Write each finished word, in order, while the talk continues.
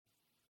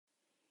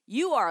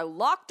You are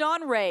Locked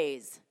On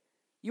Rays,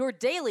 your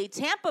daily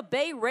Tampa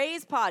Bay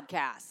Rays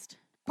podcast.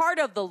 Part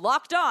of the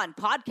Locked On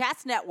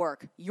Podcast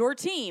Network, your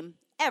team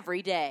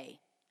every day.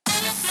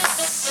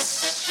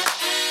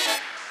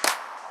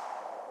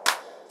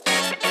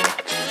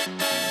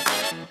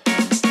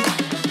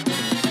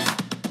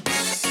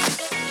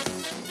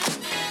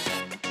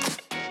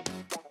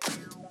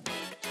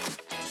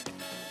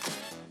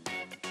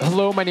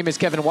 Hello, my name is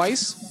Kevin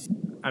Weiss.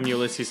 I'm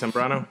Ulysses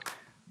Zambrano.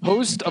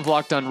 Host of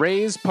Locked On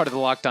Rays, part of the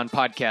Locked On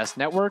Podcast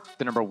Network,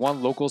 the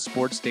 #1 local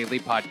sports daily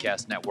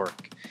podcast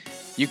network.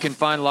 You can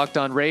find Locked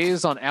On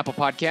Rays on Apple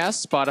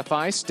Podcasts,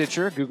 Spotify,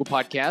 Stitcher, Google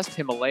Podcast,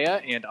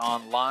 Himalaya, and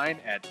online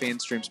at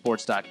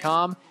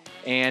fanstreamsports.com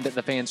and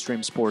the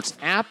FanStream Sports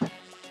app.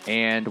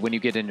 And when you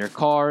get in your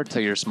car,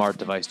 tell your smart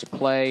device to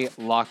play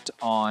Locked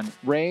On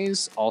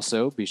Rays.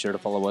 Also, be sure to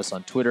follow us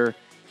on Twitter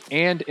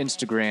and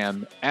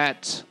Instagram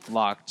at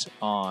Locked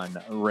On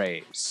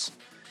Rays.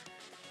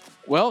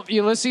 Well,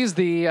 Ulysses,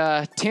 the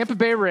Tampa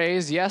Bay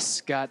Rays,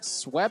 yes, got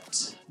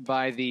swept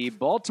by the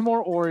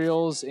Baltimore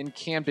Orioles in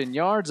Camden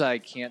Yards. I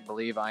can't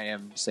believe I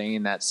am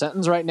saying that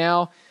sentence right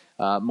now.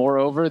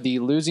 Moreover, the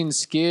losing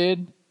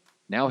skid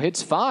now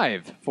hits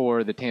 5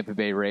 for the Tampa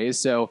Bay Rays.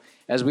 So,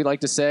 as we like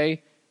to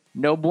say,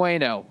 no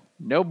bueno.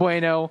 No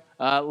bueno.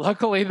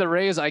 Luckily, the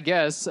Rays, I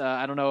guess,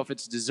 I don't know if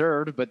it's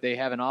deserved, but they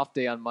have an off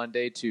day on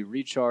Monday to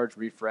recharge,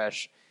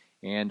 refresh,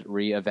 and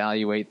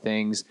reevaluate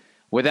things.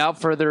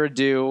 Without further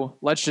ado,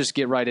 let's just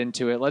get right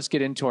into it. Let's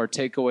get into our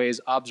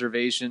takeaways,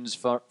 observations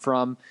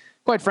from,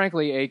 quite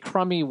frankly, a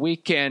crummy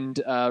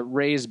weekend,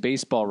 Rays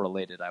baseball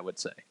related, I would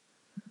say.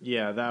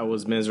 Yeah, that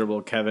was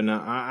miserable, Kevin.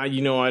 I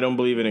don't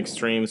believe in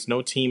extremes.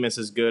 No team is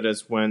as good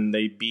as when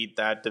they beat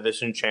that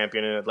division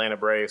champion in Atlanta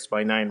Braves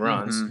by 9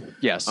 runs. Mm-hmm.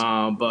 Yes.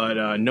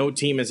 But no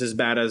team is as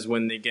bad as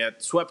when they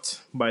get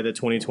swept by the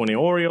 2020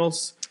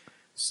 Orioles.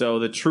 So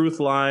the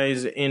truth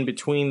lies in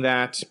between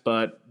that,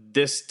 but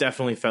this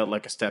definitely felt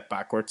like a step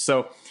backwards.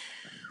 So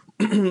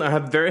I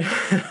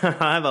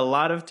have a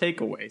lot of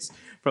takeaways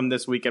from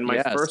this weekend.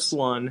 My first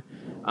one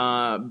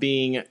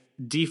being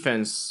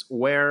defense,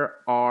 where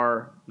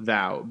are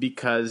thou?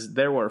 Because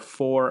there were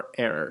 4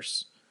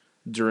 errors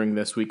during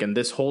this weekend.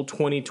 This whole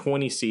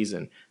 2020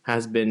 season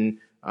has been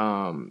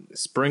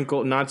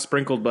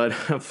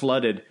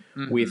flooded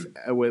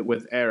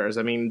with errors.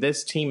 I mean,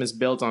 this team is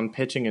built on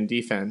pitching and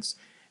defense.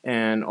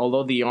 And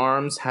although the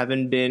arms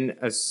haven't been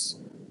as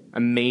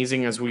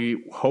amazing as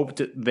we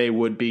hoped they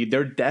would be,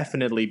 they're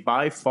definitely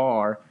by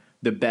far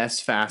the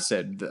best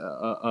facet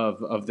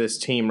of this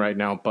team right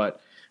now. But,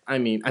 I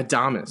mean,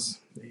 Adames,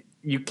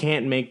 you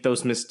can't make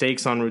those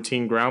mistakes on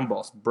routine ground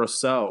balls.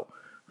 Brosseau,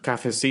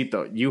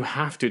 Cafecito, you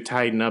have to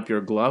tighten up your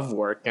glove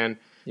work. And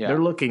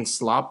they're looking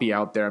sloppy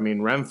out there. I mean,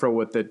 Renfroe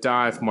with the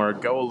dive,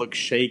 Margot looks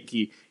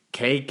shaky,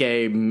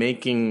 KK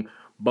making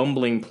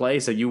bumbling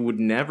plays that you would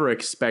never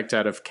expect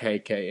out of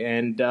KK.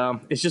 And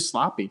it's just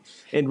sloppy.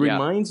 It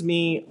reminds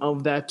me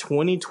of that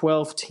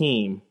 2012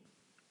 team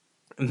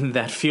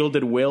that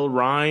fielded Will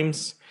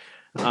Rhymes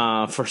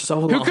for so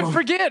long. Who could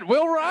forget?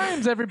 Will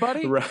Rhymes,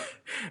 everybody.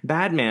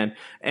 Batman.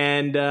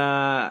 And,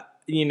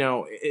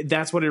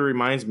 that's what it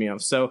reminds me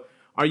of. So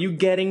are you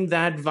getting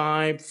that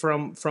vibe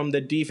from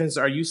the defense?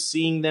 Are you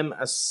seeing them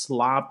as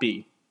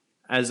sloppy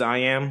as I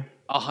am?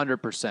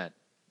 100%.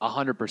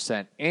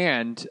 100%.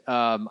 And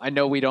I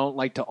know we don't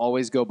like to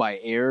always go by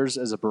errors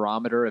as a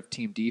barometer of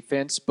team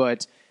defense,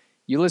 but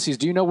Ulysses,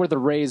 do you know where the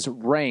Rays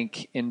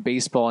rank in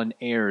baseball in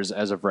errors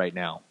as of right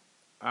now?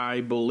 I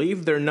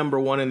believe they're number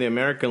 1 in the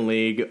American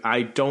League.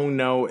 I don't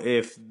know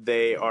if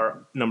they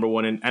are number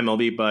 1 in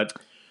MLB, but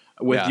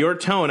with your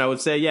tone, I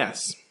would say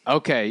yes.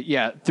 Okay,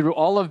 yeah. Through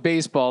all of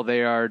baseball,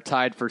 they are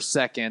tied for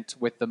second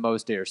with the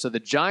most errors. So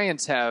the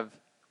Giants have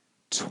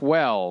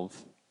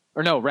 12.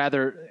 Or no,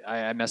 rather,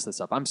 I messed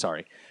this up. I'm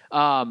sorry.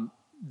 The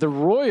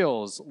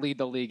Royals lead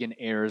the league in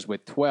errors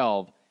with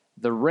 12.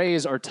 The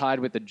Rays are tied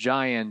with the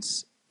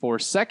Giants for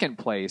second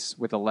place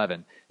with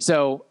 11.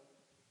 So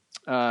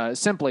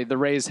simply, the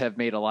Rays have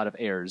made a lot of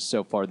errors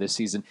so far this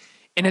season.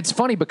 And it's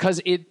funny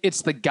because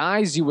it's the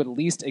guys you would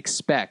least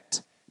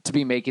expect to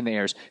be making the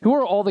errors. Who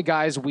are all the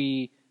guys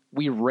we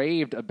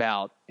raved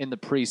about in the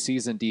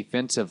preseason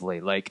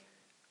defensively? Like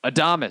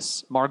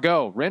Adames,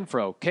 Margot,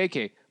 Renfroe,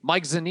 KK,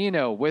 Mike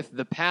Zunino with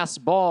the pass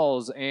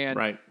balls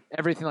and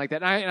everything like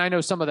that. And I know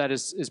some of that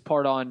is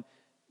part on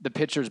the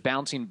pitchers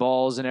bouncing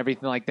balls and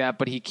everything like that,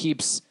 but he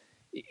keeps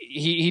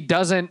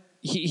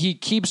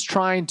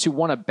trying to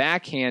want to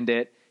backhand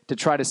it to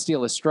try to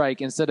steal a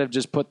strike instead of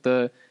just put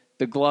the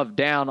glove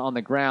down on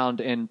the ground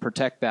and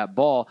protect that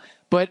ball.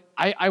 But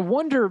I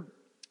wonder,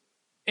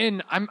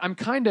 and I'm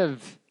kind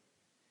of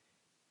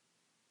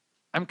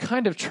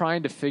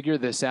trying to figure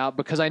this out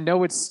because I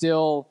know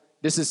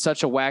this is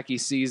such a wacky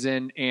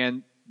season,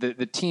 and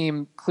the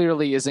team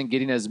clearly isn't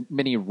getting as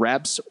many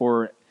reps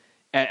or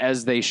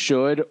as they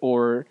should,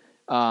 or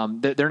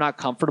they're not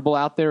comfortable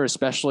out there,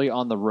 especially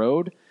on the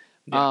road.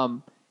 Yeah.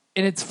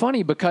 And it's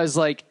funny because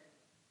like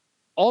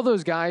all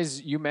those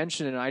guys you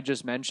mentioned and I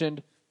just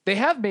mentioned, they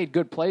have made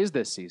good plays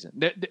this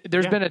season.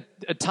 There's been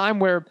a time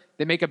where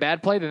they make a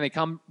bad play, then they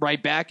come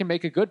right back and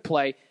make a good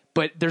play.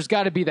 But there's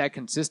got to be that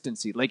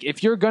consistency. Like if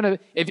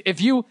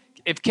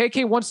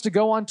KK wants to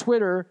go on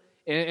Twitter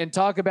and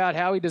talk about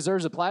how he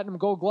deserves a platinum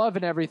Gold Glove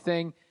and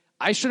everything,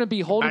 I shouldn't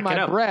be holding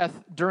my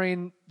breath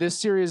during this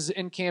series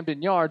in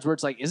Camden Yards where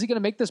it's like, is he going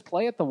to make this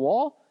play at the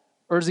wall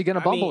or is he going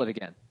to bumble it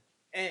again?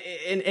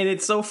 And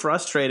it's so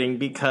frustrating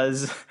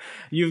because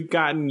you've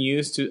gotten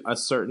used to a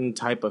certain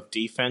type of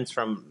defense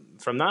from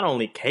not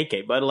only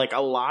KK, but like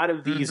a lot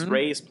of these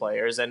Rays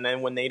players. And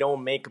then when they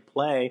don't make a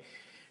play,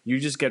 you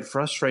just get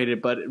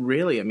frustrated. But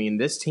really, I mean,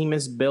 this team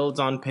is built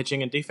on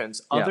pitching and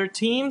defense. Other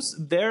teams,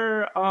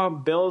 they're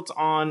built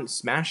on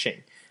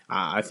smashing.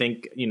 I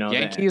think,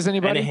 Yankees,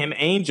 anybody? Anaheim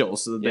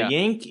Angels, the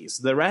Yankees,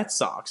 the Red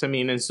Sox. I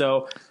mean, and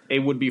so it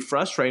would be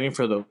frustrating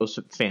for those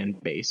fan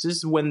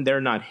bases when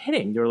they're not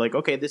hitting. They're like,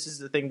 okay, this is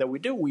the thing that we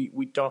do.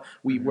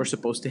 We're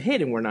supposed to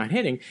hit and we're not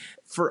hitting.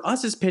 For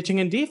us, it's pitching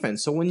and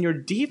defense. So when your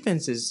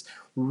defense is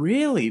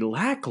really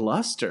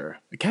lackluster,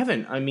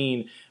 Kevin, I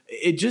mean,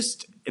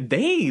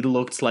 they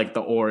looked like the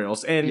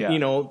Orioles. And,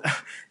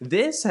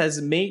 this has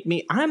made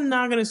me, I'm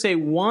not going to say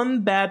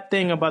one bad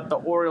thing about the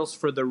Orioles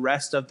for the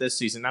rest of this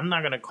season. I'm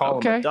not going to call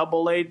them a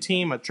AA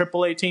team, a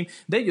AAA team.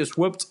 They just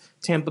whooped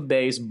Tampa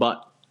Bay's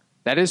butt.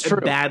 That is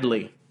true.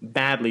 Badly.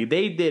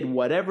 They did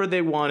whatever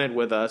they wanted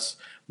with us,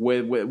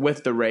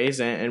 with the Rays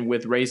and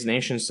with Rays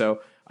Nation.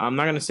 So I'm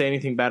not going to say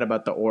anything bad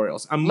about the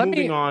Orioles.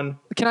 Moving on.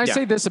 Can I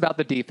say this about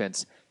the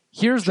defense?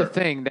 Here's the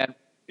thing that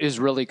is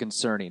really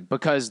concerning,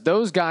 because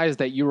those guys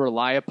that you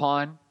rely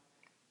upon,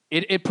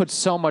 it puts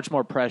so much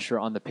more pressure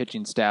on the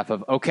pitching staff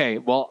of, okay,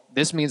 well,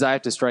 this means I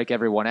have to strike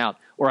everyone out,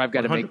 or I've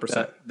got to make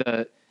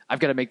I've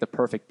got to make the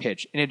perfect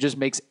pitch. And it just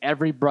makes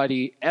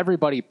everybody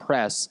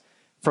press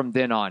from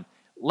then on.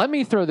 Let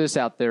me throw this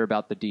out there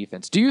about the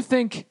defense. Do you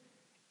think,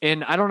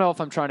 and I don't know if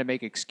I'm trying to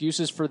make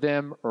excuses for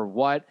them or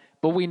what,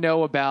 but we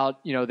know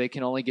about, they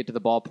can only get to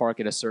the ballpark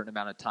at a certain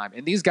amount of time.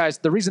 And these guys,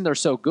 the reason they're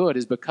so good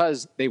is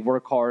because they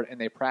work hard and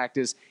they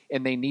practice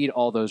and they need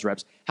all those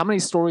reps. How many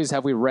stories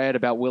have we read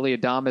about Willy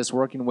Adames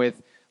working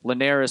with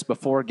Linares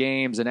before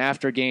games and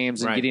after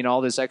games and getting all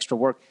this extra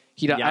work?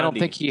 Yandy, I don't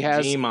think he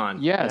has.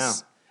 Demon.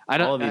 Yes.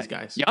 Yeah. All of these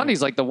guys.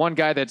 Yandy's like the one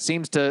guy that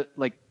seems to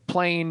like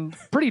playing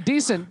pretty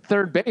decent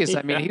third base.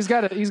 I mean, he's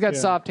got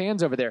soft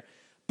hands over there.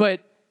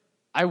 But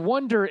I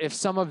wonder if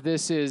some of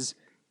this is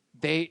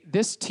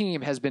this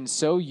team has been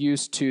so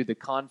used to the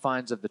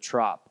confines of the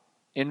Trop,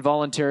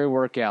 involuntary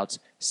workouts,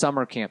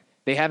 summer camp.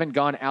 They haven't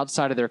gone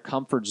outside of their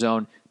comfort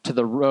zone to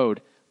the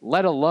road,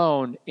 let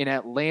alone in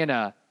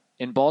Atlanta,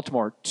 in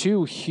Baltimore,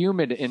 two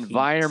humid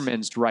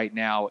environments right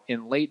now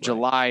in late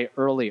July,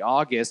 early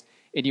August.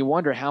 And you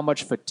wonder how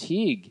much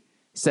fatigue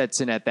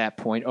sets in at that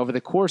point over the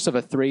course of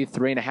a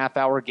 3.5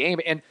 hour game.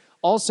 And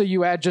also,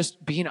 you add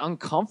just being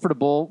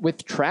uncomfortable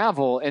with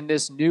travel and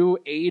this new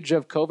age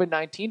of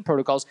COVID-19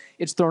 protocols.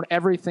 It's thrown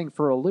everything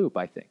for a loop,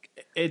 I think.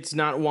 It's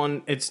not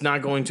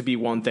going to be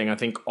one thing. I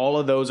think all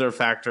of those are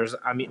factors.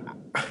 I mean,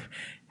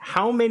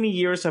 how many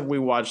years have we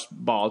watched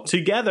ball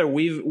together?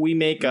 We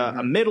make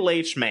a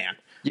middle-aged man.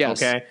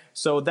 Yes. Okay.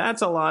 So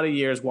that's a lot of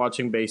years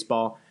watching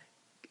baseball.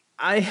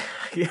 I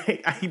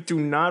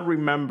do not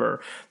remember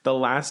the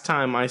last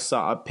time I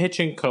saw a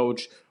pitching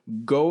coach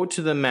go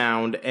to the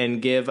mound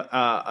and give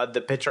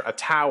the pitcher a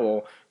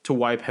towel to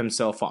wipe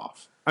himself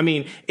off. I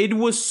mean, it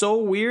was so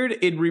weird.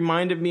 It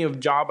reminded me of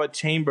Jabba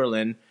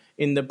Chamberlain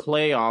in the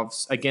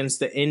playoffs against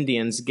the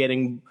Indians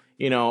getting,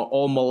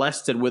 all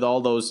molested with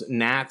all those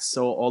gnats,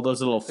 so all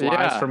those little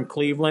flies from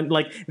Cleveland.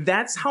 Like,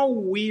 that's how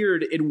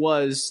weird it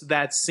was,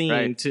 that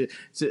scene.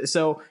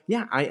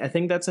 Right. I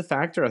think that's a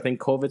factor. I think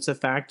COVID's a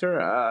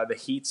factor. The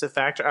heat's a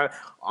factor,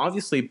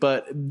 obviously,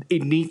 but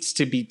it needs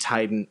to be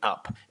tightened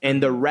up.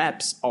 And the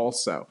reps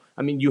also.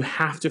 I mean, you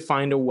have to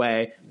find a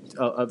way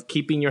of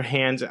keeping your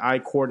hands-eye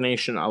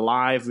coordination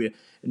alive.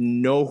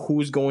 Know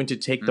who's going to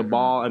take the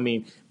ball. I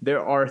mean,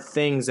 there are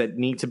things that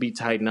need to be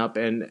tightened up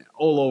and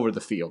all over the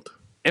field.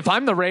 If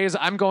I'm the Rays,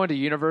 I'm going to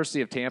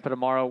University of Tampa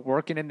tomorrow,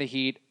 working in the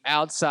heat,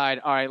 outside.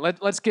 All right,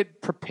 let's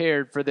get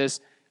prepared for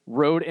this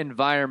road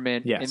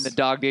environment in the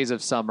dog days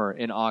of summer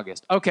in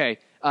August. Okay,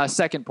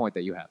 second point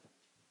that you have.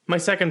 My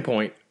second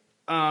point,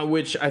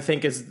 which I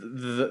think is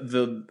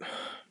the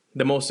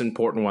most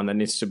important one that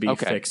needs to be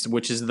fixed,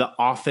 which is the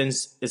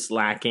offense is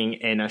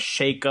lacking and a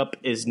shakeup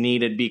is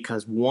needed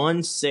because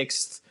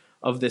 1/6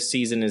 of the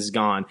season is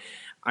gone.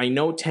 I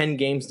know 10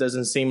 games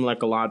doesn't seem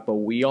like a lot, but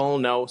we all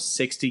know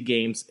 60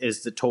 games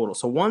is the total.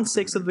 So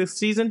 1/6 of the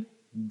season,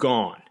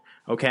 gone.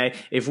 Okay?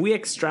 If we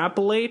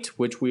extrapolate,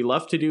 which we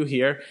love to do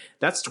here,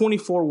 that's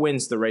 24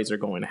 wins the Rays are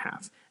going to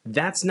have.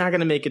 That's not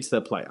going to make it to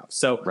the playoffs.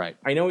 So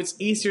I know it's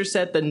easier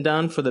said than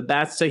done for the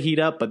bats to heat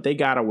up, but they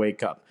got to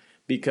wake up.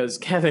 Because,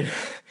 Kevin,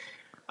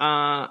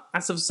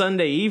 as of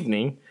Sunday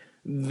evening,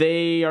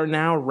 they are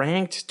now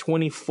ranked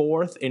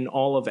 24th in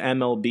all of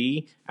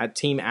MLB at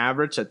team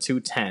average at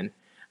 210.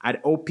 At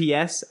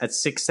OPS at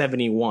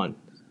 671,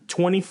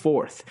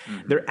 24th.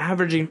 They're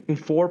averaging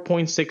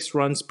 4.6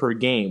 runs per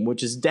game,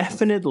 which is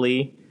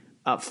definitely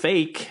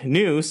fake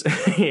news,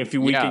 if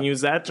we can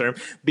use that term,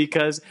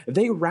 because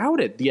they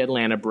routed the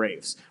Atlanta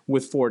Braves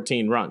with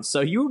 14 runs.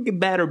 So you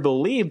better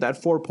believe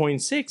that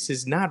 4.6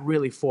 is not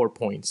really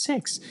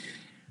 4.6.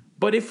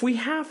 But if we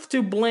have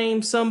to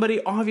blame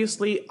somebody,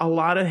 obviously a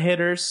lot of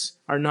hitters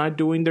are not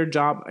doing their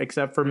job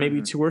except for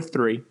maybe 2 or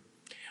 3.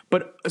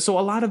 But so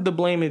a lot of the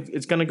blame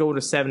is going to go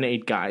to 7 to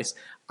 8 guys.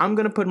 I'm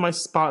going to put my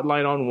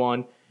spotlight on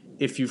one.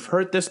 If you've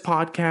heard this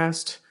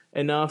podcast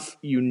enough,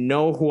 you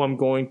know who I'm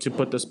going to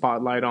put the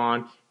spotlight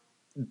on.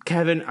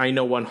 Kevin, I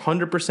know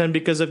 100%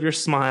 because of your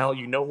smile.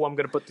 You know who I'm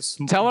going to put the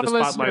spotlight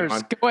listeners,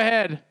 on. Go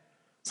ahead.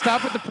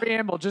 Stop with the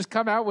preamble. Just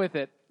come out with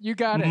it. You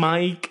got it.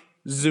 Mike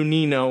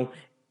Zunino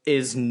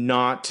is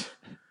not.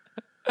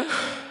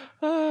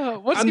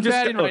 What's he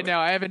batting right now?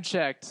 I haven't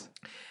checked.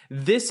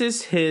 This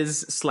is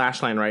his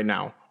slash line right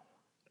now.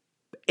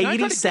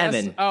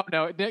 87. Oh,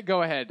 no.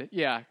 Go ahead.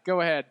 Yeah,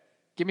 go ahead.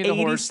 Give me the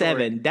horror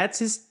story. 87.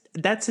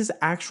 That's his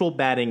actual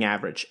batting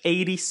average.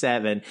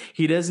 87.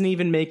 He doesn't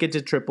even make it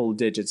to triple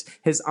digits.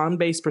 His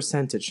on-base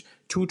percentage,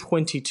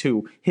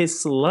 222. His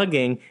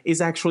slugging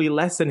is actually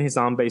less than his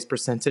on-base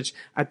percentage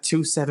at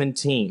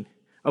 217.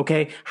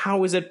 Okay,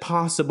 how is it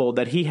possible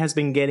that he has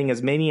been getting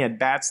as many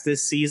at-bats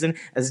this season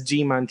as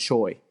Ji-Man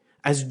Choi,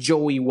 as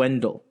Joey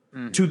Wendell?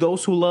 To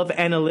those who love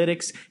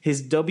analytics,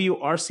 his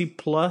WRC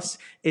plus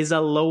is a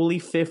lowly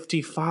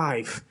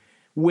 55.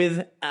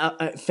 With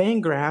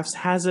Fangraphs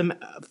has him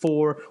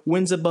for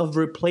wins above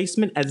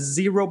replacement at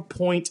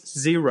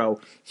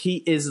 0.0.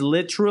 He is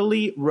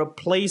literally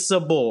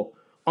replaceable.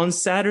 On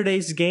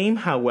Saturday's game,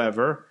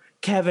 however,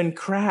 Kevin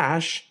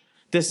Crash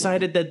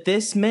decided that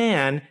this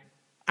man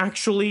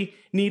actually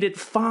needed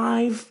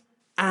 5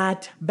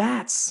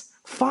 at-bats.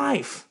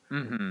 5.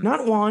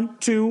 Not 1,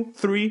 2,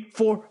 3,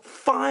 4,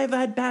 5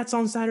 at-bats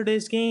on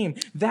Saturday's game.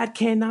 That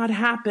cannot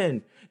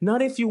happen.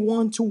 Not if you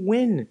want to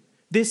win.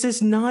 This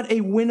is not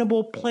a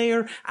winnable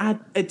player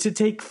to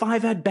take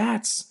 5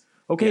 at-bats.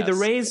 Okay, yes. The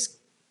Rays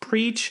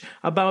preach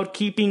about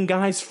keeping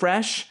guys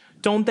fresh,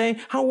 don't they?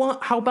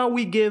 How about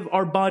we give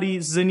our buddy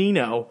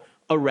Zunino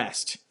a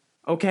rest?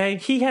 Okay,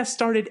 he has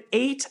started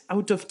 8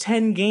 out of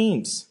 10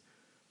 games.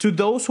 To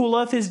those who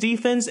love his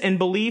defense and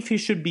believe he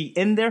should be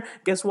in there,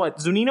 guess what?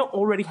 Zunino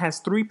already has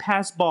 3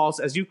 passed balls,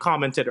 as you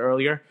commented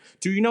earlier.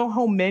 Do you know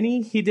how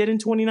many he did in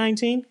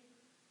 2019?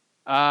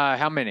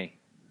 How many?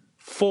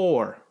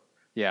 4.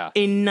 Yeah.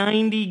 In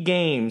 90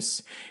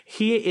 games.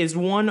 He is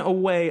 1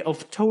 away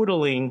of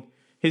totaling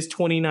his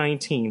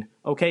 2019.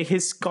 Okay,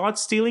 his caught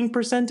stealing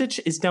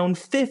percentage is down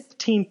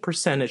 15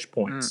 percentage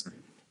points.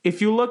 If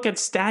you look at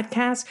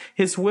StatCast,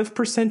 his whiff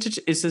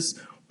percentage is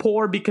as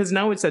poor because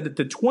now it's at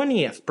the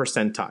 20th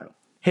percentile.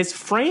 His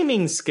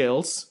framing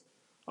skills,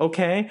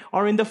 okay,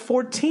 are in the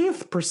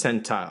 14th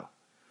percentile.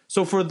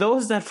 So for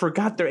those that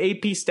forgot their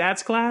AP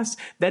stats class,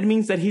 that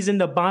means that he's in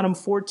the bottom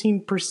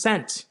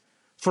 14%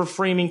 for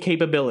framing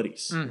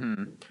capabilities.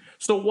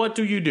 So what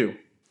do?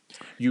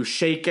 You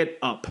shake it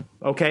up,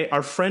 okay?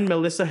 Our friend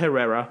Melissa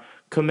Herrera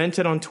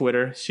commented on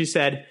Twitter. She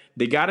said,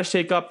 they got to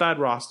shake up that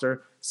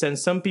roster, send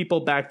some people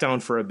back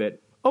down for a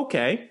bit.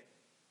 Okay.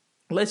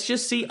 Let's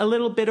just see a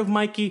little bit of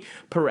Mikey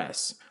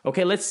Perez.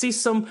 Okay, let's see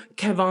some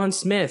Kevon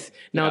Smith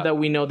now that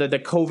we know that the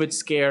COVID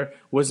scare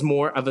was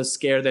more of a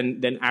scare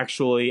than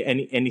actually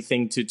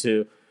anything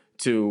to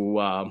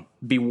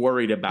be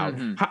worried about.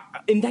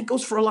 And that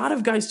goes for a lot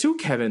of guys too,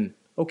 Kevin.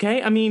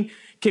 Okay, I mean,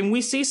 can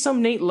we see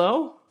some Nate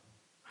Lowe?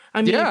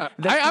 I mean,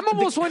 I'm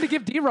almost willing to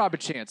give D-Rob a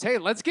chance. Hey,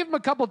 let's give him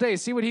a couple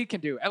days, see what he can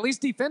do. At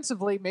least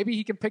defensively, maybe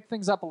he can pick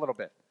things up a little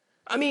bit.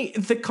 I mean,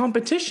 the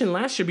competition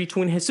last year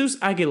between Jesus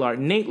Aguilar,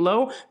 Nate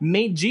Lowe,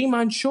 made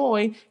Ji-Man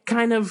Choi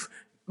kind of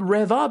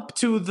rev up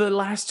to the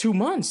last 2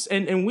 months.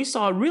 And we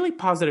saw a really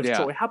positive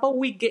Choi. How about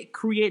we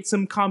create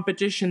some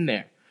competition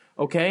there?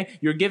 Okay?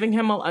 You're giving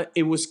him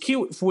it was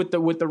cute with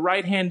the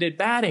right-handed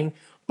batting,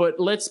 but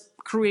let's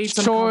create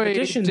some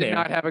competition there. Choi did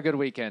not have a good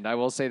weekend. I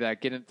will say that.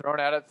 Getting thrown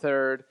out at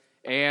third.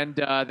 And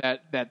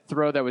that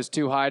throw that was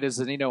too high to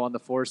Zunino on the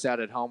force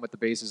out at home with the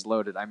bases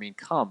loaded. I mean,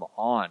 come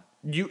on.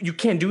 You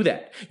can't do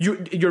that.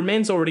 Your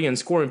man's already in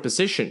scoring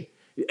position.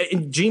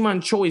 Ji-Man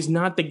Choi is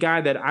not the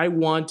guy that I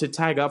want to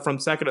tag up from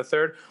second to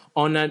third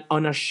on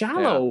a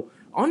shallow,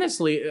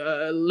 honestly,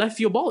 left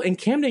field ball. And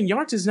Camden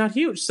Yards is not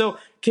huge. So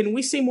can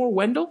we see more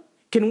Wendell?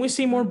 Can we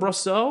see more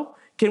Brosseau?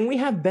 Can we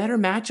have better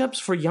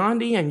matchups for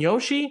Yandy and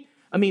Yoshi?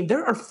 I mean,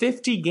 there are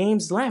 50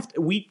 games left.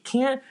 We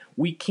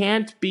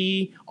can't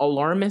be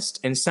alarmist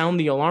and sound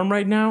the alarm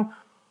right now.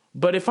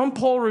 But if I'm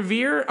Paul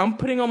Revere, I'm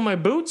putting on my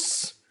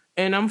boots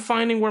and I'm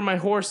finding where my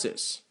horse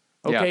is.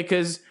 Okay,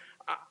 because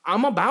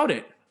I'm about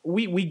it.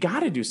 We got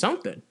to do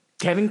something.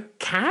 Kevin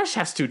Cash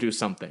has to do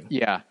something.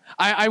 Yeah.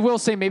 I will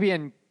say maybe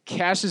in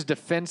Cash's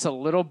defense a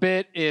little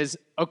bit is,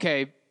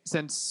 okay,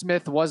 since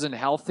Smith wasn't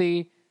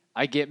healthy,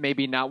 I get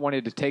maybe not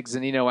wanting to take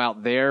Zunino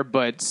out there,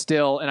 but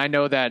still, and I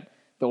know that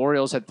the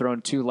Orioles had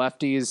thrown 2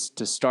 lefties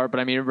to start,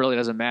 but I mean, it really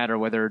doesn't matter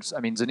whether it's,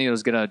 I mean,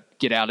 Zunino's going to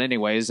get out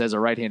anyways as a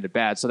right-handed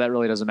bat, so that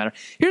really doesn't matter.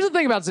 Here's the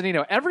thing about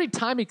Zunino. Every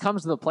time he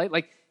comes to the plate,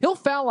 like, he'll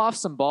foul off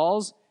some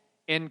balls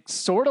and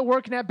sort of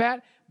work in that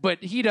bat,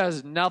 but he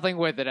does nothing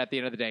with it at the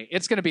end of the day.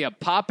 It's going to be a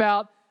pop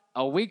out,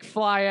 a weak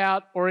fly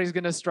out, or he's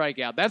going to strike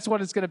out. That's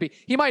what it's going to be.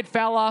 He might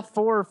foul off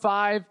 4 or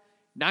 5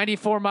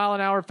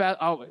 94-mile-an-hour fast.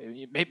 Oh,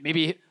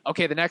 maybe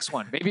okay. The next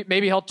one,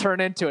 maybe he'll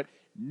turn into it.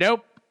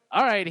 Nope.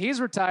 All right,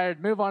 he's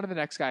retired. Move on to the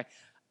next guy.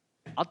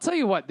 I'll tell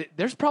you what.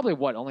 There's probably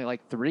only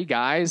like 2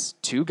 guys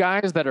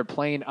that are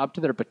playing up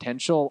to their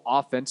potential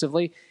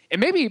offensively, and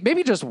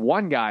maybe just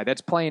one guy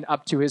that's playing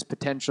up to his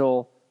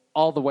potential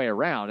all the way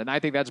around. And I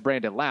think that's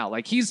Brandon Lau.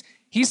 Like he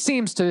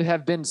seems to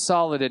have been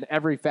solid in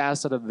every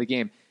facet of the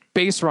game.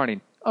 Base running,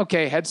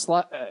 okay. Head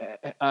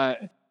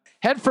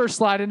first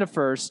slide into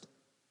first.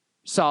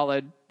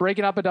 Solid.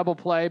 Breaking up a double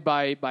play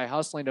by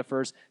hustling to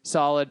first.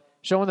 Solid.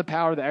 Showing the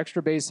power, the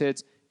extra base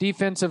hits.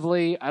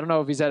 Defensively, I don't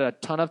know if he's had a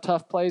ton of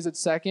tough plays at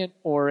second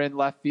or in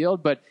left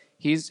field, but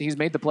he's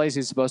made the plays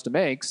he's supposed to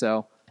make.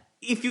 So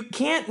if you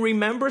can't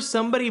remember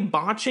somebody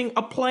botching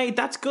a play,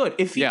 that's good.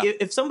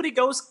 If somebody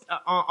goes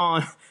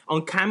on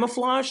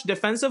camouflage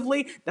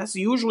defensively, that's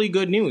usually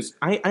good news.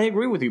 I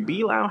agree with you.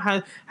 B-Lau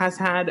has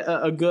had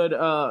a good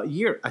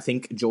year. I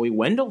think Joey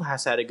Wendell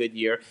has had a good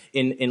year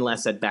in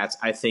less at-bats.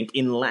 I think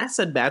in less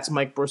at-bats,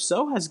 Mike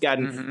Brosseau has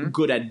gotten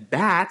good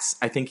at-bats.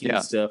 I think he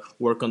needs to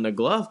work on the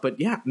glove. But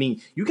yeah, I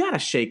mean, you got to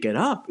shake it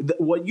up.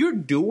 What you're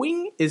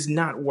doing is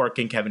not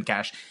working, Kevin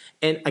Cash.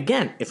 And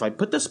again, if I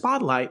put the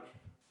spotlight,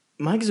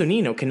 Mike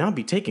Zunino cannot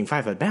be taking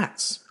 5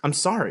 at-bats. I'm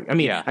sorry. I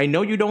mean, I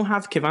know you don't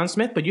have Kevon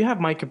Smith, but you have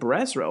Mike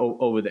Perez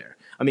over there.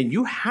 I mean,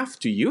 you have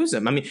to use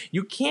him. I mean,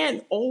 you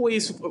can't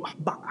always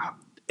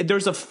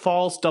there's a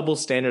false double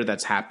standard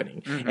that's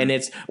happening. And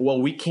it's,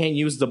 we can't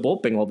use the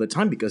bullpen all the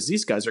time because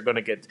these guys are going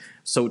to get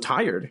so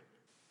tired.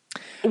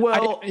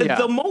 Well,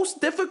 the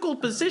most difficult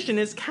position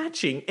is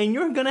catching, and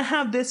you're going to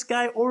have this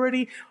guy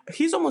already.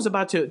 He's almost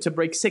about to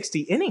break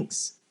 60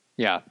 innings.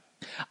 Yeah.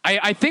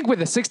 I think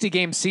with a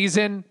 60-game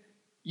season,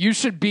 you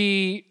should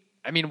be,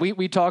 I mean,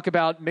 we talk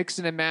about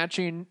mixing and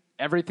matching,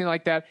 everything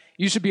like that.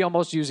 You should be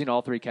almost using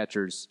all 3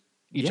 catchers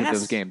each of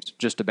those games,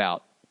 just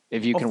about,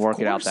 if you can work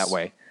it out that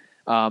way.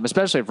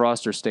 Especially if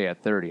rosters stay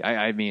at 30.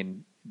 I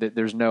mean,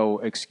 there's no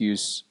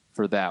excuse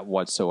for that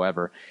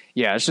whatsoever.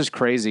 Yeah, it's just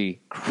crazy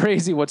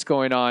what's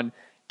going on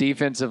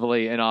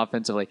defensively and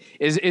offensively.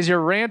 Is your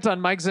rant on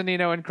Mike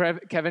Zunino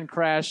and Kevin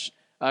Crash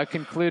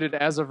concluded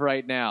as of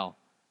right now?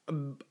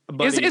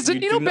 Buddy, is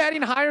Zunino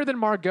batting higher than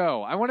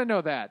Margot? I want to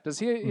know that. Does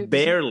he?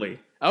 Barely.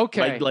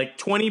 Okay. Like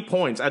 20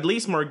 points. At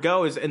least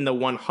Margot is in the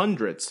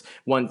 100s,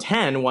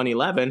 110,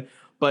 111.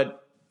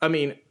 But I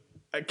mean,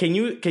 can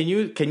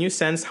you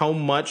sense how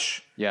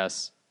much?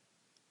 Yes.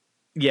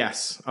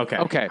 Yes. Okay.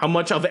 Okay. How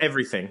much of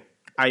everything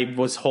I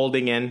was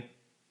holding in?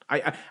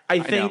 I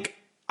think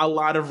a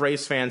lot of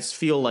Rays fans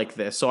feel like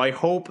this. So I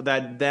hope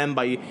that them,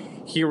 by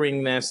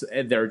hearing this,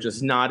 they're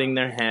just nodding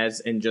their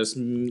heads and just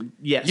saying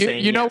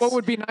You know what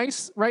would be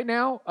nice right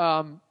now?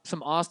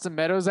 Some Austin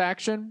Meadows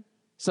action,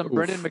 some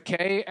Brendan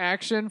McKay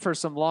action for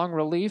some long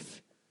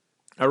relief.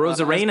 A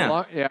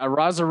Rosarena. A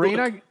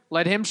Rosarena.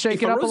 Let him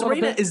shake it up a little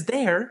bit. If is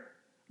there,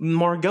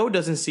 Margot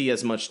doesn't see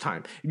as much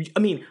time. I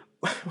mean,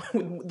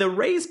 the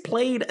Rays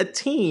played a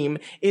team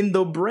in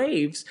the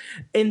Braves,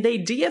 and they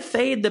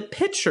DFA'd the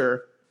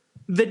pitcher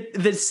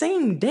the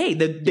same day.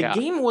 The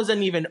game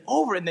wasn't even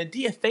over, and they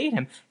DFA'd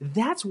him.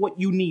 That's what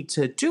you need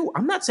to do.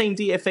 I'm not saying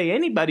DFA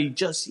anybody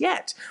just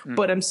yet,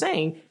 but I'm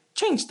saying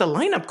change the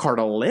lineup card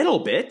a little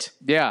bit.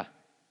 Yeah.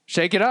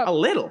 Shake it up. A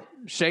little.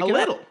 Shake it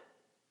up.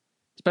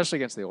 Especially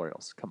against the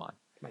Orioles. Come on.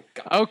 My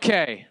God.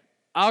 Okay.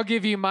 I'll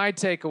give you my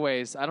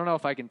takeaways. I don't know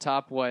if I can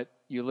top what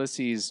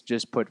Ulysses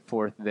just put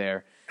forth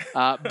there.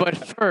 But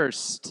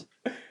first,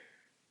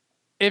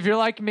 if you're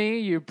like me,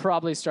 you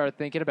probably start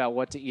thinking about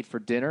what to eat for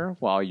dinner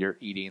while you're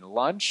eating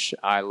lunch.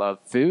 I love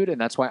food,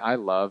 and that's why I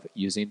love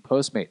using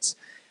Postmates.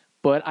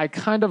 But I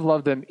kind of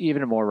love them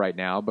even more right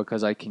now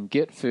because I can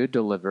get food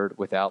delivered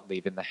without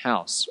leaving the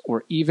house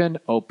or even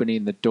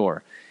opening the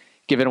door.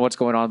 Given what's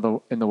going on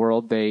in the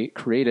world, they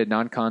created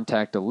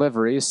non-contact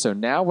deliveries, so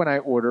now when I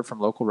order from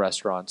local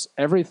restaurants,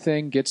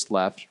 everything gets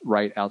left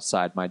right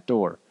outside my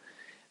door.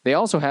 They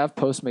also have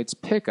Postmates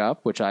Pickup,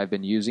 which I've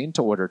been using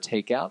to order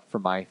takeout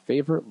from my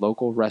favorite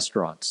local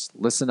restaurants.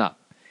 Listen up.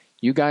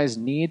 You guys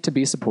need to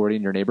be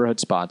supporting your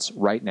neighborhood spots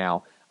right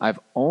now. I've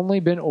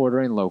only been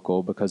ordering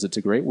local because it's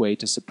a great way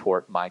to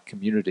support my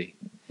community.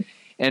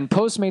 And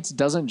Postmates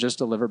doesn't just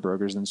deliver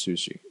burgers and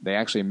sushi. They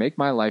actually make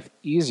my life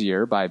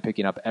easier by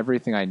picking up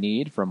everything I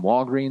need from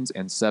Walgreens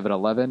and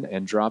 7-Eleven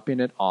and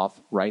dropping it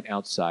off right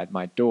outside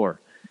my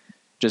door.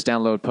 Just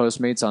download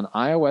Postmates on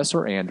iOS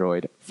or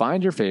Android,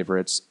 find your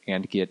favorites,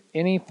 and get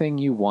anything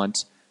you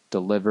want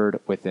delivered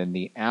within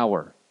the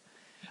hour.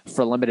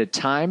 For a limited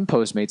time,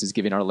 Postmates is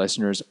giving our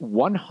listeners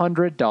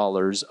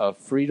 $100 of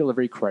free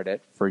delivery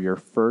credit for your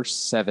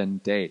first 7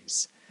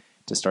 days.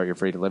 To start your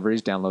free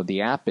deliveries, download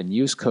the app and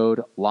use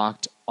code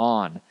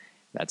LOCKEDON.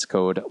 That's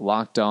code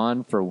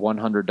LOCKEDON for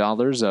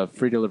 $100 of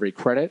free delivery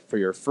credit for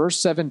your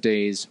first 7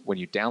 days when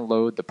you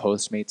download the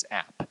Postmates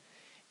app.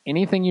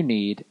 Anything you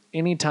need,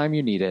 anytime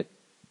you need it,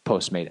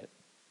 Postmate it.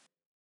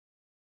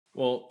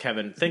 Well,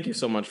 Kevin, thank you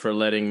so much for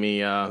letting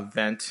me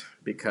vent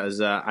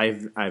because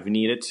I've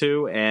needed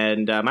to,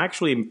 and I'm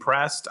actually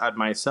impressed at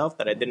myself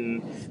that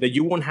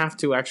you won't have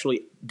to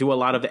actually do a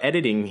lot of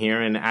editing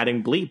here and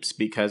adding bleeps,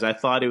 because I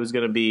thought it was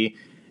going to be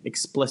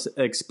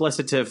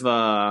explicitive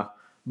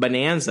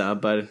bonanza,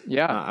 but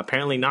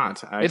apparently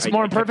not. It's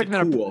more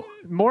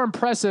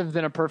impressive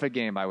than a perfect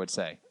game, I would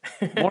say.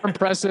 More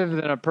impressive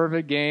than a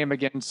perfect game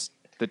against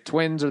the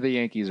Twins or the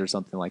Yankees or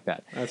something like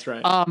that. That's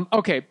right.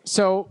 Okay,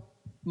 so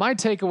my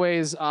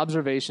takeaways,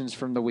 observations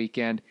from the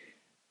weekend.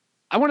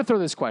 I want to throw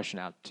this question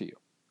out to you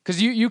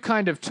because you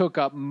kind of took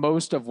up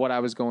most of what I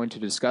was going to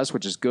discuss,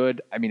 which is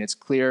good. I mean, it's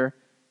clear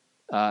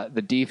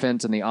the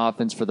defense and the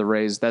offense for the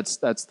Rays. That's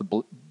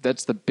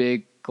the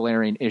big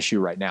glaring issue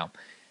right now.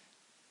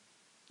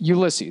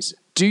 Ulysses,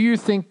 do you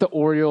think the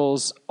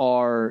Orioles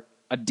are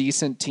a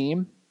decent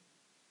team?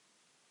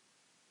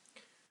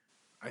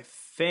 I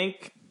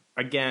think,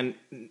 again,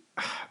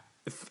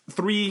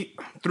 three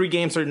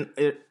games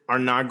are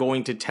not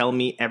going to tell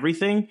me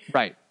everything,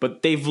 right?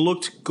 But they've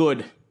looked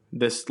good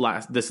this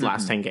last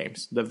 10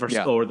 games,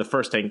 the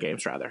first 10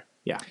 games rather.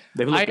 Yeah,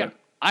 they've looked good.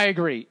 I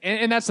agree,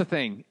 and that's the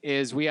thing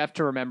is we have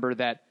to remember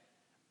that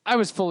I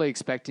was fully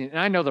expecting, and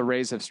I know the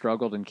Rays have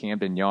struggled in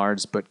Camden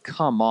Yards, but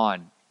come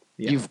on,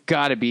 you've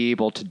got to be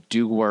able to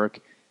do work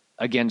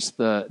against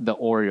the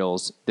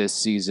Orioles this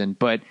season.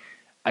 But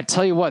I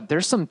tell you what,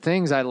 there's some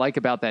things I like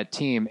about that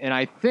team, and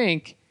I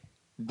think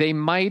they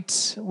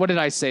might, what did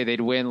I say? They'd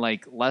win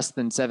like less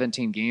than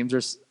 17 games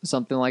or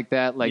something like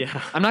that.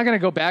 I'm not going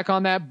to go back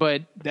on that,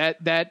 but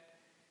that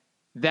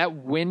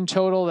win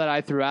total that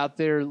I threw out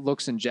there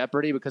looks in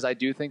jeopardy because I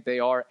do think they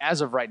are,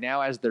 as of right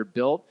now, as they're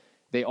built,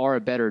 they are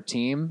a better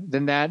team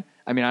than that.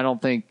 I mean, I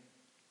don't think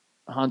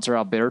Hunter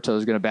Alberto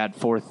is going to bat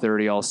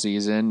 .430 all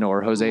season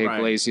or Jose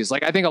Iglesias.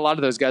 I think a lot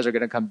of those guys are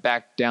going to come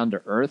back down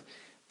to earth.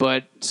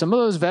 But some of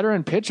those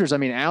veteran pitchers, I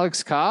mean,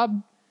 Alex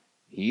Cobb,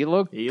 he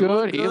looked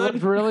good. He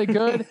looked really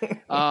good.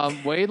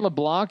 Wade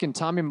LeBlanc and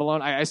Tommy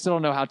Milone. I still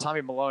don't know how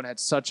Tommy Milone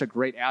had such a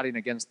great outing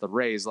against the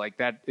Rays.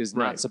 That is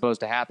not supposed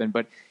to happen.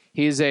 But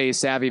he's a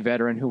savvy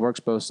veteran who works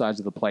both sides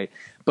of the plate.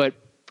 But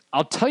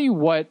I'll tell you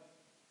what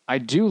I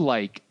do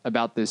like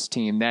about this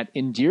team that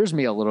endears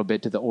me a little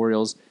bit to the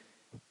Orioles.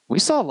 We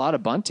saw a lot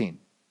of bunting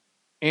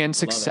and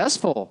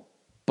successful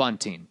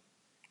bunting.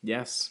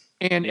 Yes.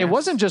 And it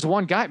wasn't just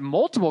one guy,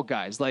 multiple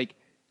guys. I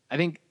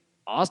think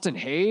Austin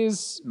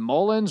Hayes,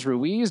 Mullins,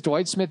 Ruiz,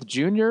 Dwight Smith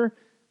Jr.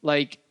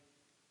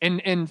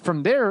 And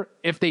from there,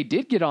 if they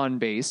did get on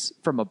base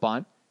from a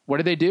bunt, what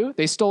did they do?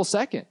 They stole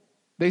second.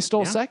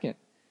 Second.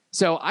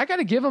 So I got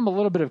to give them a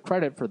little bit of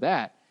credit for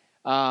that.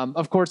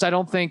 Of course, I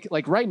don't think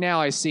right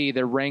now I see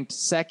they're ranked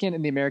second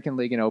in the American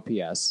League in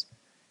OPS,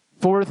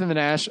 fourth in in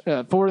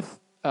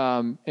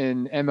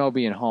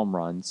MLB in home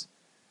runs,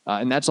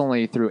 and that's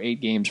only through 8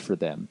 games for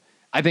them.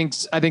 I think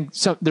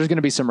there's going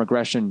to be some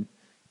regression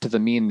to the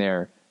mean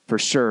there for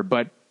sure.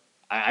 But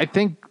I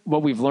think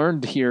what we've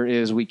learned here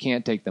is we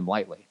can't take them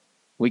lightly.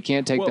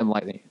 Them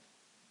lightly.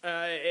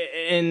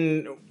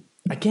 And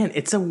again,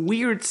 it's a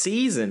weird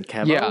season,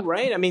 Kevin,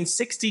 right? I mean,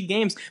 60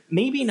 games,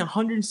 maybe in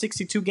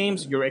 162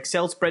 games, your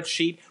Excel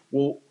spreadsheet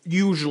will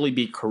usually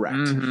be correct.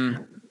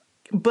 Mm-hmm.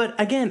 But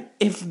again,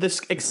 if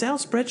this Excel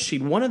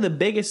spreadsheet, one of the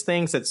biggest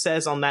things that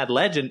says on that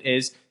legend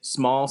is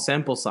small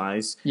sample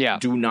size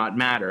do not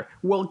matter.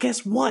 Well,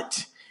 guess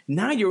what?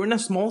 Now you're in a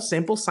small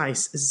sample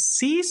size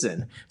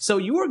season. So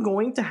you are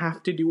going to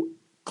have to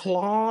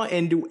claw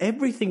and do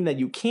everything that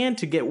you can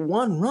to get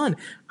one run.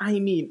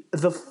 I mean,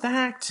 the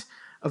fact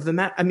of the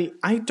matter,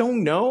 I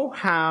don't know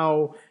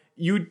how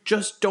you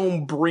just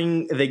don't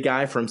bring the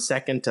guy from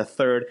second to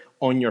third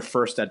on your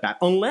first at bat.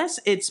 Unless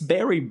it's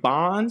Barry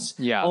Bonds.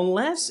 Yeah.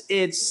 Unless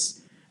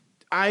it's,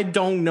 I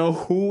don't know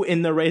who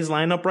in the Rays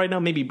lineup right now.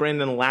 Maybe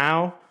Brandon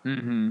Lau.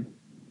 Mm-hmm.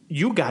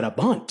 You got to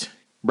bunt.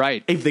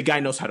 Right. If the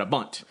guy knows how to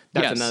bunt.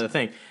 That's another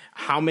thing.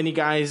 How many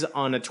guys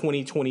on a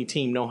 2020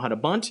 team know how to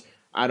bunt?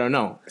 I don't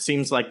know. It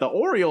seems like the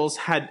Orioles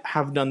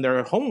have done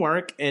their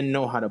homework and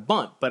know how to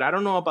bunt. But I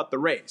don't know about the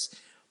Rays.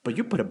 But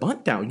you put a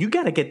bunt down. You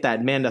got to get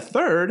that man to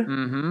third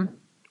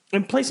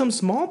and play some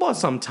small ball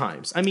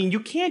sometimes. I mean, you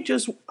can't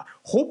just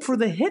hope for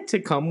the hit to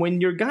come when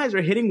your guys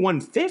are hitting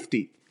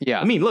 150.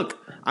 Yeah. I mean, look,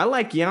 I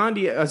like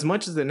Yandy as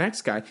much as the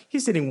next guy.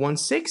 He's hitting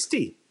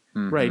 160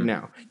 right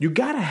now. You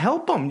got to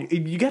help him.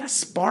 You got to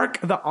spark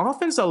the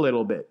offense a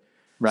little bit.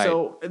 Right.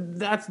 So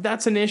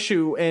that's an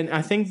issue. And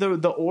I think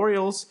the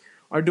Orioles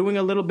are doing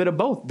a little bit of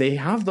both. They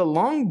have the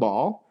long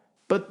ball,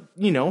 but,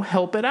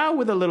 help it out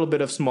with a little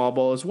bit of small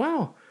ball as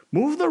well.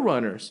 Move the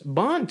runners,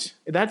 bunt.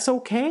 That's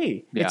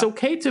okay. Yeah. It's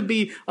okay to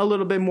be a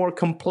little bit more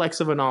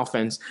complex of an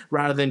offense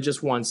rather than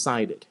just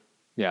one-sided.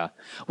 Yeah.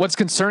 What's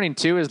concerning,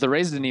 too, is the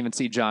Rays didn't even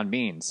see John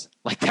Means.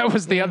 That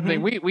was the other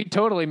thing. We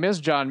totally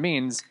missed John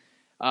Means.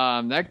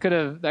 That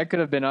could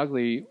have been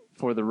ugly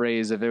for the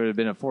Rays if it would have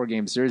been a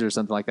 4-game series or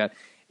something like that.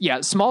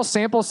 Yeah, small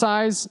sample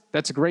size,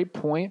 that's a great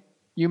point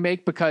you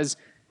make because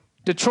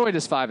Detroit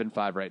is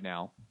 5-5 right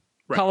now.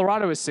 Right.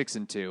 Colorado is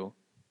 6-2.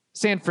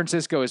 San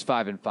Francisco is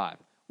 5-5.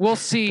 we'll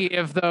see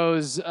if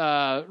those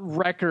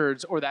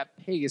records or that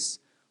pace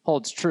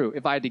holds true.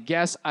 If I had to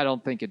guess, I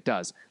don't think it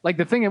does. Like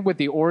the thing with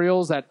the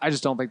Orioles, that I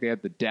just don't think they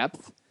have the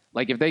depth.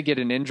 Like if they get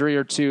an injury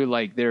or two,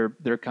 like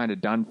they're kind of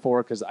done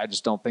for, because I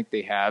just don't think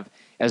they have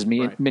as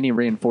many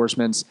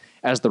reinforcements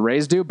as the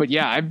Rays do. But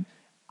yeah,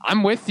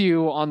 I'm with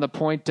you on the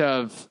point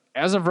of,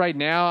 as of right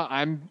now,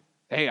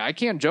 I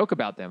can't joke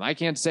about them. I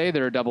can't say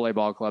they're a AA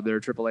ball club. They're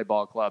a AAA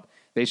ball club.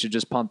 They should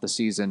just punt the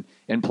season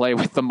and play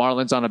with the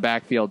Marlins on a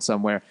backfield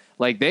somewhere.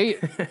 Like they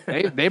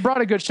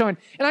brought a good showing.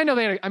 And I know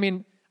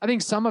I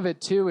think some of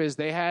it too is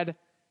they had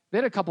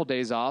a couple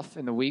days off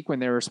in the week when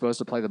they were supposed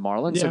to play the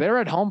Marlins. Yeah. So they were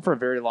at home for a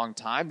very long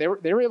time. They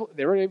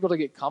were able to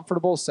get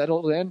comfortable,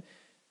 settled in.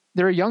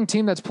 They're a young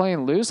team that's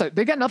playing loose.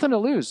 They got nothing to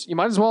lose. You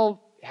might as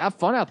well have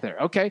fun out there.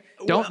 Okay.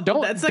 Don't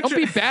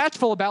be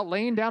bashful about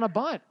laying down a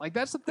bunt. Like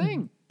that's the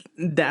thing.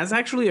 That's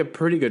actually a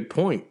pretty good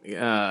point,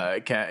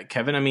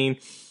 Kevin. I mean,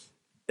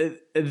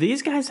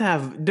 these guys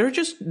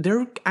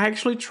they're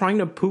actually trying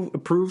to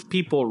prove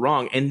people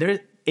wrong, and they're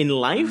in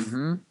life.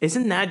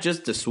 Isn't that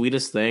just the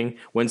sweetest thing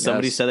when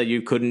somebody said that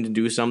you couldn't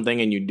do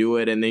something and you do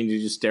it, and then you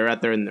just stare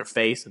at their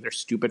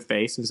stupid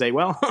face and say,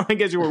 well, I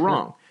guess you were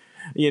wrong.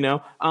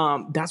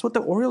 That's what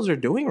the Orioles are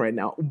doing right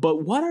now.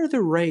 But what are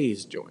the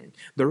Rays doing?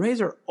 The Rays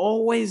are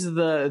always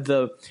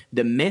the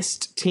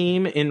missed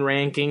team in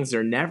rankings.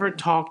 They're never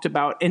talked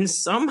about. And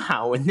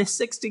somehow in this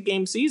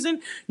 60-game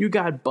season, you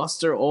got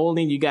Buster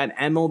Olney, you got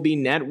MLB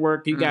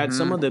Network, you got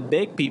some of the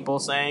big people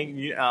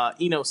saying,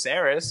 Eno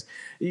Saris,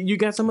 you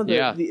got some of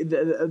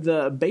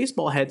the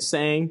baseball heads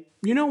saying,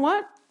 you know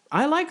what?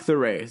 I like the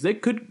Rays. They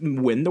could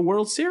win the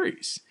World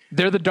Series.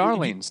 They're the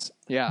darlings.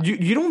 Yeah.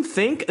 You don't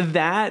think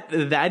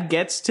that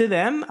gets to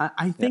them?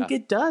 I think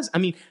it does. I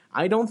mean,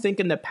 I don't think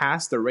in the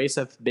past the Rays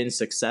have been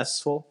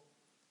successful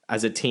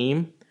as a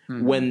team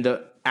when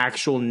the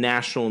actual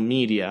national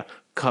media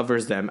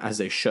covers them as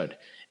they should.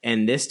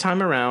 And this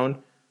time around,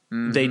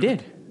 they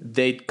did.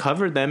 They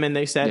covered them and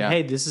they said,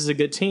 hey, this is a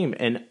good team.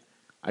 And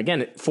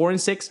again,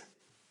 4-6,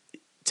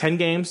 10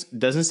 games,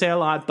 doesn't say a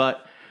lot,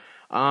 but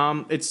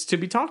it's to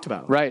be talked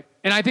about. Right.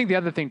 And I think the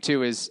other thing,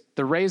 too, is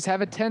the Rays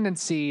have a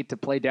tendency to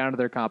play down to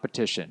their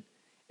competition.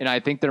 And I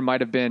think there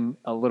might have been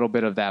a little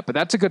bit of that. But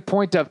that's a good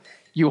point of,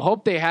 you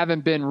hope they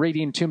haven't been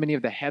reading too many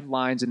of the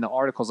headlines in the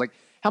articles. Like,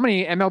 how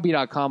many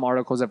MLB.com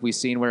articles have we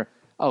seen where,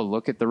 oh,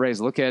 look at the Rays,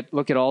 look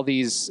at all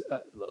these,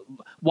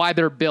 why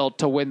they're built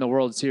to win the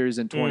World Series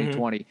in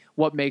 2020,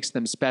 what makes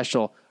them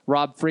special.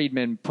 Rob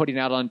Friedman putting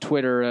out on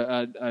Twitter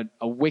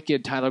a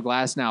wicked Tyler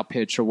Glasnow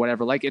pitch or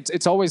whatever. Like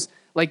it's always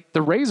like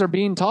the Rays are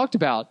being talked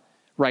about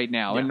right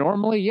now. And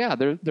normally,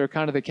 they're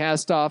kind of the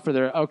cast off, or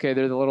they're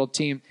the little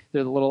team,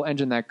 they're the little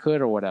engine that could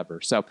or whatever.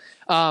 So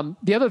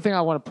the other thing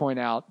I want to point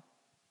out,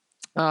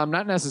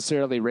 not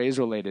necessarily Rays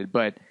related,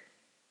 but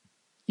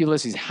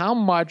Ulysses, how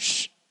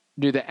much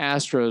do the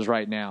Astros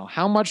right now,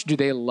 how much do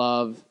they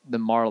love the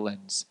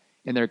Marlins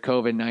in their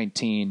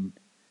COVID-19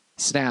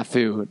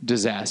 snafu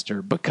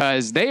disaster?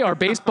 Because they are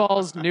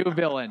baseball's new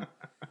villain.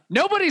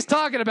 Nobody's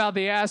talking about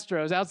the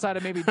Astros outside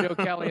of maybe Joe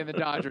Kelly and the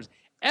Dodgers.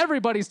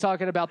 Everybody's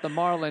talking about the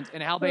Marlins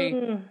and how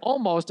they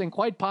almost and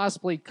quite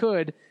possibly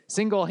could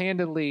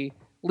single-handedly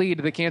lead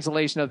to the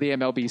cancellation of the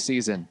MLB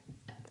season.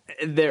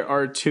 There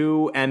are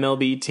two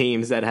MLB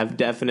teams that have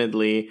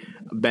definitely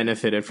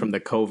benefited from the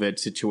COVID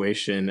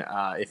situation,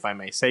 if I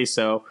may say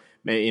so,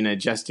 in a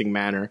jesting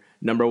manner.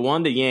 Number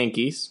one, the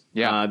Yankees.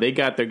 Yeah. They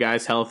got their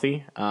guys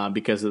healthy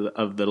because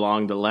of the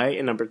long delay.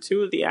 And number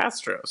two, the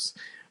Astros,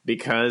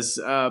 because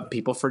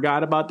people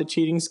forgot about the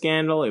cheating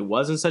scandal. It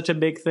wasn't such a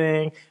big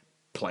thing.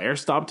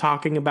 Players stopped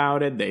talking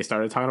about it. They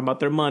started talking about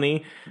their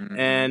money,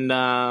 and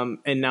now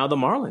the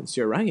Marlins.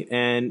 You're right,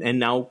 and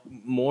now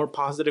more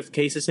positive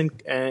cases in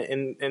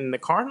the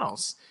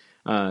Cardinals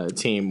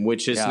team,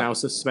 which is now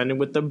suspended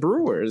with the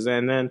Brewers,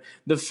 and then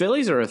the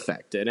Phillies are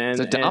affected. And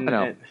it's a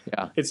domino.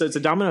 It's a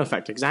domino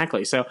effect,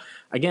 exactly. So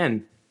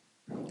again,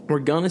 we're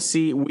gonna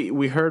see.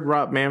 We heard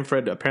Rob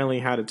Manfred apparently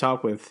had a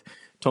talk with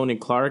Tony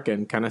Clark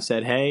and kind of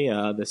said, "Hey,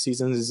 the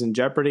season is in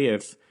jeopardy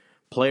if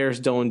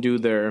players don't do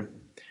their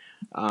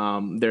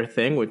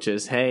thing, which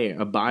is, hey,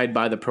 abide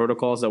by the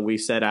protocols that we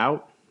set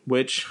out."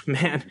 Which,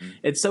 man,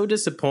 it's so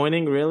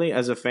disappointing, really,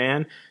 as a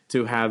fan,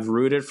 to have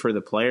rooted for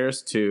the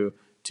players to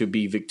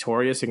be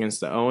victorious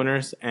against the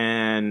owners.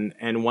 And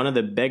one of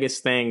the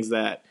biggest things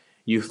that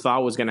you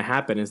thought was going to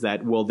happen is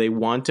that, well, they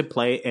want to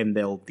play and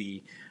they'll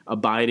be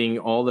abiding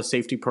all the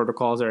safety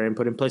protocols that are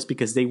put in place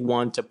because they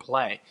want to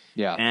play.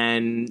 Yeah.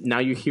 And now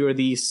you hear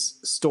these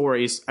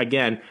stories.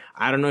 Again,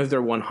 I don't know if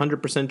they're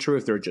 100% true,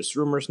 if they're just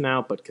rumors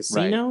now, but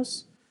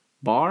casinos,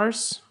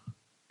 bars,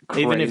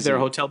 crazy. Even if they're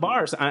hotel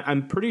bars,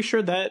 I'm pretty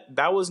sure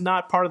that was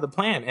not part of the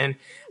plan. And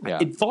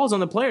it falls on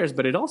the players,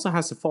 but it also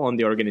has to fall on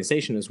the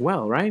organization as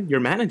well, right? Your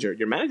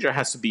manager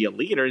has to be a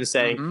leader and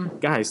say,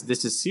 guys,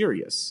 this is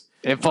serious.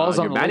 It falls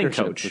on your batting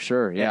coach for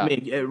sure. Yeah. I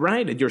mean,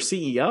 right. Your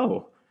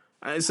CEO.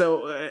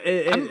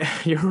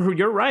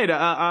 You're right.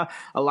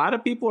 A lot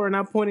of people are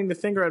now pointing the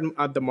finger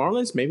at the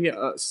Marlins, maybe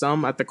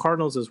some at the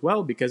Cardinals as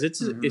well, because it's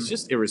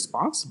just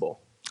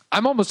irresponsible.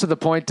 I'm almost to the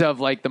point of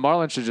like the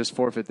Marlins should just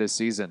forfeit this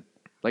season.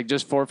 Like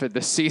just forfeit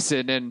this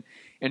season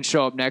and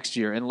show up next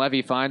year and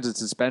levy fines and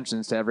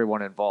suspensions to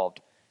everyone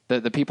involved.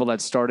 The people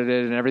that started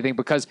it and everything,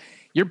 because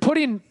you're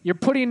putting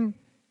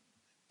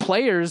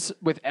players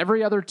with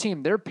every other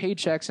team, their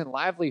paychecks and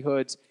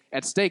livelihoods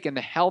at stake, and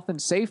the health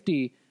and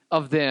safety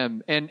of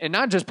them, and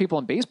not just people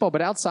in baseball,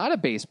 but outside of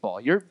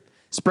baseball. You're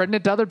spreading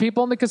it to other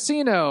people in the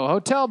casino,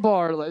 hotel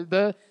bar,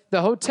 the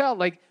hotel,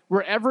 like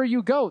wherever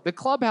you go, the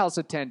clubhouse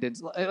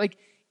attendants. Like,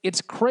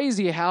 it's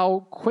crazy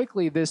how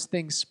quickly this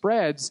thing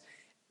spreads,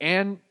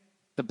 and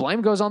the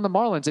blame goes on the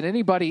Marlins. And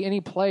anybody,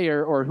 any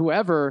player or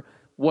whoever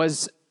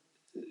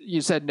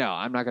you said, no,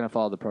 I'm not going to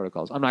follow the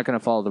protocols. I'm not going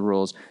to follow the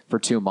rules for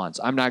 2 months.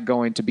 I'm not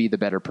going to be the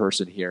better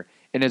person here.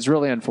 And it's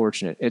really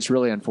unfortunate. It's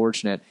really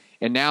unfortunate.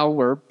 And now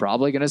we're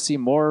probably going to see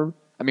more.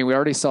 I mean, we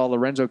already saw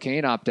Lorenzo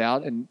Cain opt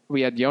out, and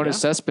we had Yoenis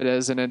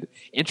Cespedes in an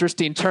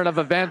interesting turn of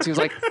events. He was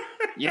like,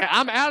 yeah,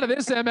 I'm out of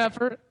this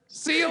MFer.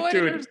 See you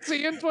later. Dude,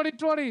 see you in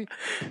 2020.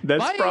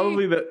 That's Bye.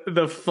 probably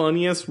the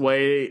funniest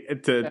way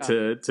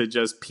to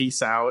just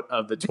peace out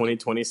of the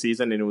 2020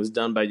 season, and it was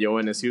done by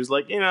Yoenis. He was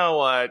like, you know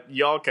what,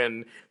 y'all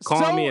can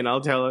call me and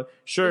I'll tell her.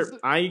 Sure,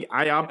 I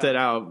opted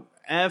out.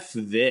 F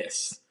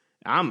this.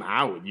 I'm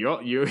out.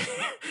 You.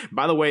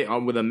 By the way,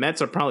 with the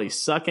Mets are probably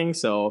sucking.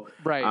 So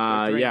right.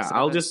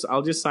 I'll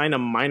just sign a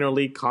minor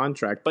league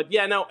contract. But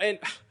yeah, no. And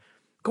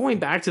going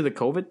back to the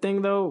COVID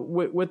thing though,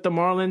 with the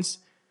Marlins.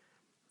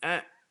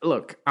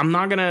 Look, I'm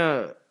not going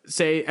to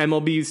say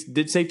MLB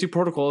did safety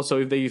protocols, so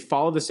if they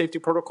follow the safety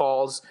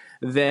protocols,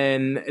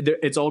 then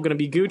it's all going to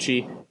be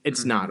Gucci.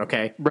 It's not,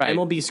 okay? Right.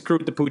 MLB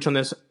screwed the pooch on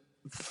this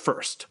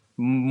first,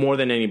 more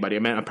than anybody. I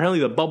mean, apparently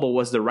the bubble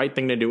was the right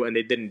thing to do, and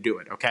they didn't do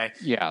it, okay?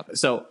 Yeah.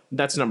 So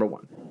that's number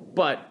one.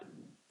 But,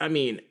 I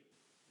mean,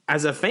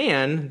 as a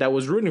fan that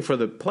was rooting for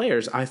the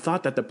players, I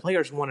thought that the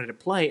players wanted to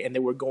play and they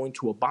were going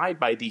to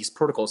abide by these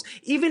protocols,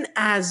 even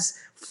as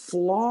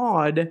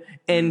flawed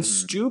and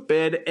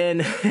stupid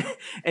and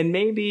and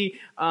maybe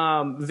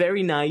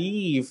very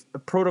naive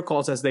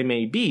protocols as they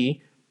may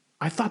be.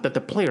 I thought that the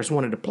players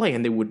wanted to play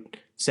and they would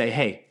say,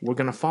 hey, we're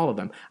going to follow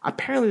them.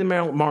 Apparently the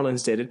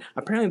Marlins did it.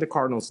 Apparently the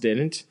Cardinals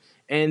didn't.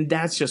 And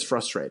that's just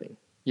frustrating.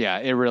 Yeah,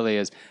 it really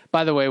is.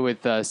 By the way,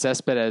 with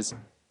Cespedes,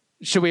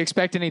 should we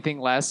expect anything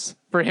less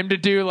for him to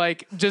do?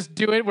 Like, just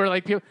do it. We're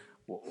like, people,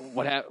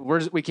 we got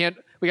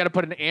to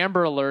put an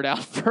Amber Alert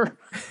out for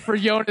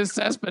Yoenis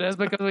Cespedes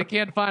because we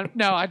can't find.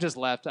 No, I just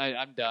left.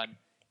 I'm done.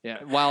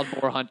 Yeah, wild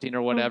boar hunting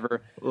or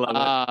whatever.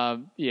 Love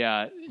it.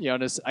 Yeah,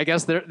 Yoenis. I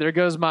guess there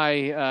goes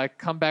my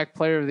comeback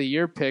player of the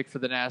year pick for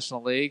the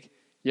National League.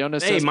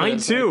 Yoenis Hey, Cespedes. mine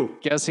too.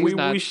 Guess he's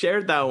not. We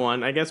shared that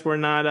one. I guess we're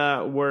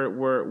not.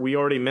 We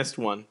already missed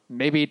one.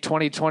 Maybe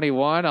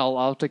 2021.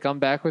 I'll have to come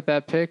back with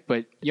that pick.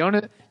 But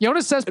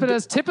Yoenis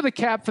Cespedes, tip of the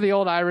cap for the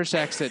old Irish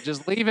exit.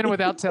 Just leaving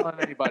without telling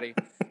anybody.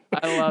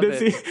 I love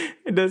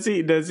it.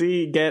 Does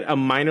he get a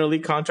minor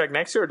league contract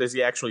next year, or does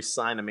he actually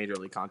sign a major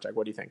league contract?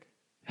 What do you think?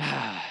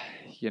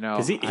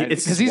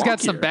 Because he's got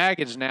some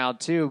baggage now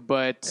too,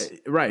 but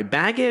right,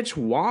 baggage,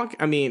 walk.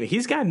 I mean,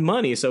 he's got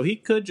money, so he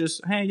could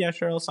just, hey, yeah,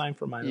 sure, I'll sign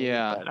for minor league.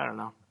 But I don't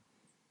know.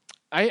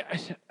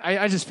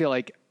 I just feel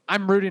like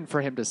I'm rooting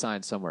for him to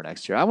sign somewhere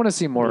next year. I want to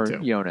see more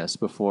Yoenis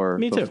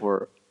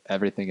before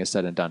everything is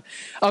said and done.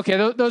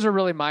 Okay, those are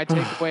really my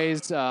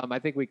takeaways. I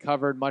think we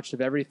covered much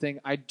of everything.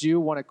 I do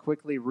want to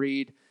quickly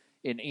read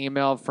an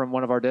email from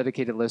one of our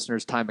dedicated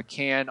listeners, Ty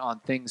McCann,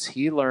 on things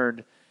he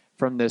learned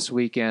from this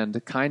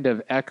weekend, kind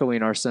of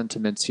echoing our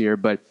sentiments here.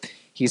 But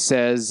he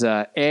says,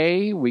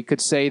 we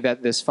could say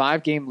that this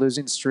 5-game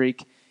losing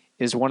streak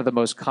is one of the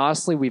most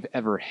costly we've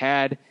ever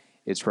had.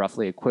 It's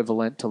roughly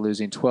equivalent to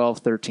losing 12,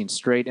 13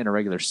 straight in a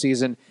regular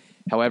season.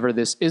 However,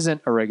 this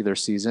isn't a regular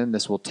season.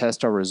 This will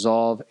test our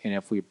resolve, and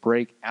if we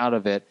break out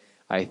of it,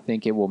 I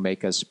think it will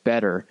make us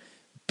better.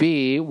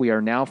 B, we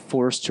are now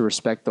forced to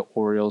respect the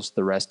Orioles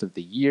the rest of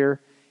the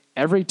year.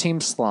 Every team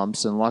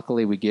slumps, and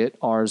luckily we get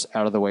ours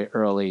out of the way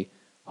early,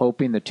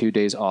 hoping the 2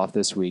 days off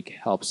this week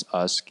helps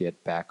us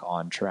get back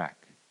on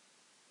track.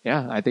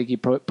 Yeah, I think he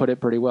put it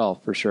pretty well,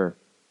 for sure.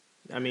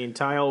 I mean,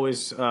 Ty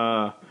always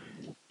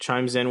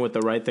chimes in with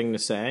the right thing to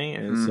say,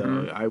 and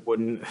so I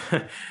wouldn't.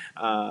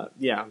 I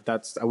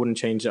wouldn't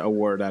change a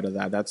word out of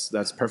that.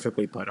 That's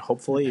perfectly put.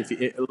 Hopefully,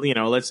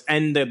 let's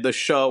end the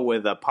show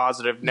with a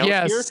positive note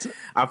here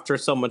after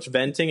so much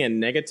venting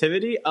and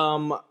negativity.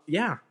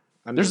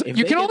 I mean,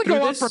 you can only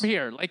go up from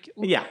here.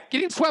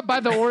 Getting swept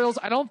by the Orioles,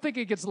 I don't think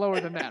it gets lower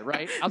than that,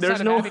 right?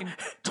 Outside of having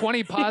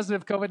 20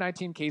 positive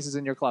COVID-19 cases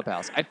in your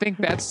clubhouse. I think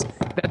that's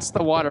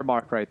the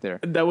watermark right there.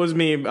 That was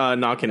me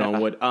knocking on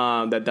wood.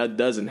 That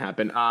doesn't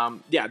happen.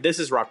 This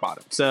is rock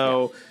bottom.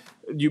 So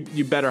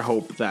you better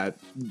hope that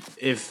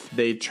if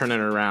they turn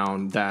it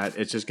around, that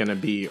it's just going to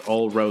be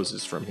all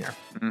roses from here.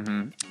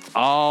 Mm-hmm.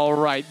 All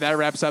right. That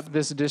wraps up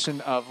this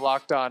edition of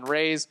Locked On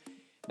Rays.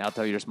 Now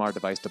tell your smart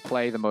device to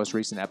play the most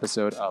recent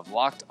episode of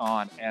Locked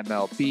On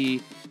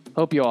MLB.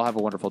 Hope you all have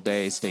a wonderful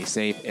day. Stay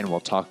safe, and we'll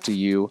talk to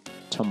you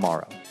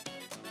tomorrow.